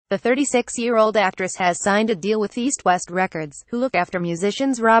The 36-year-old actress has signed a deal with East West Records, who look after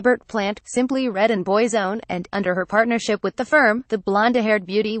musicians Robert Plant, Simply Red and Boyzone, and, under her partnership with the firm, the blonde-haired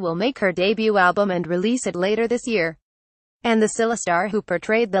beauty will make her debut album and release it later this year. And the Cilla star, who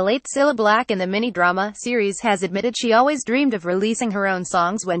portrayed the late Cilla Black in the mini-drama series, has admitted she always dreamed of releasing her own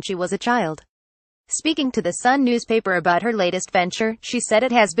songs when she was a child. Speaking to the Sun newspaper about her latest venture, she said,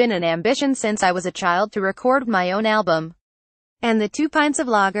 "It has been an ambition since I was a child to record my own album. And the 2 pints of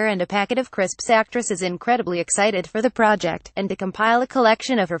lager and a packet of crisps." Actress is incredibly excited for the project, and to compile a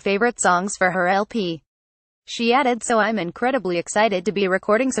collection of her favorite songs for her LP. She added, "So I'm incredibly excited to be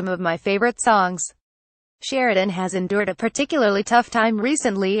recording some of my favorite songs." Sheridan has endured a particularly tough time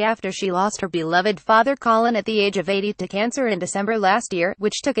recently after she lost her beloved father Colin at the age of 80 to cancer in December last year,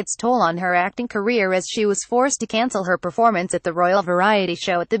 which took its toll on her acting career as she was forced to cancel her performance at the Royal Variety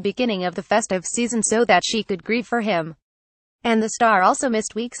Show at the beginning of the festive season so that she could grieve for him. And the star also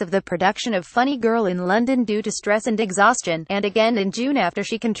missed weeks of the production of Funny Girl in London due to stress and exhaustion, and again in June after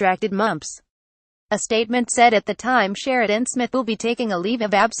she contracted mumps. A statement said, "At the time, Sheridan Smith will be taking a leave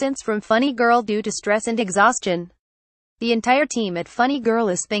of absence from Funny Girl due to stress and exhaustion. The entire team at Funny Girl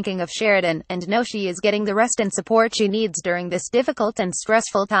is thinking of Sheridan, and know she is getting the rest and support she needs during this difficult and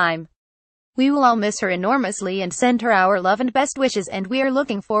stressful time. We will all miss her enormously and send her our love and best wishes, and we are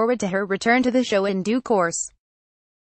looking forward to her return to the show in due course."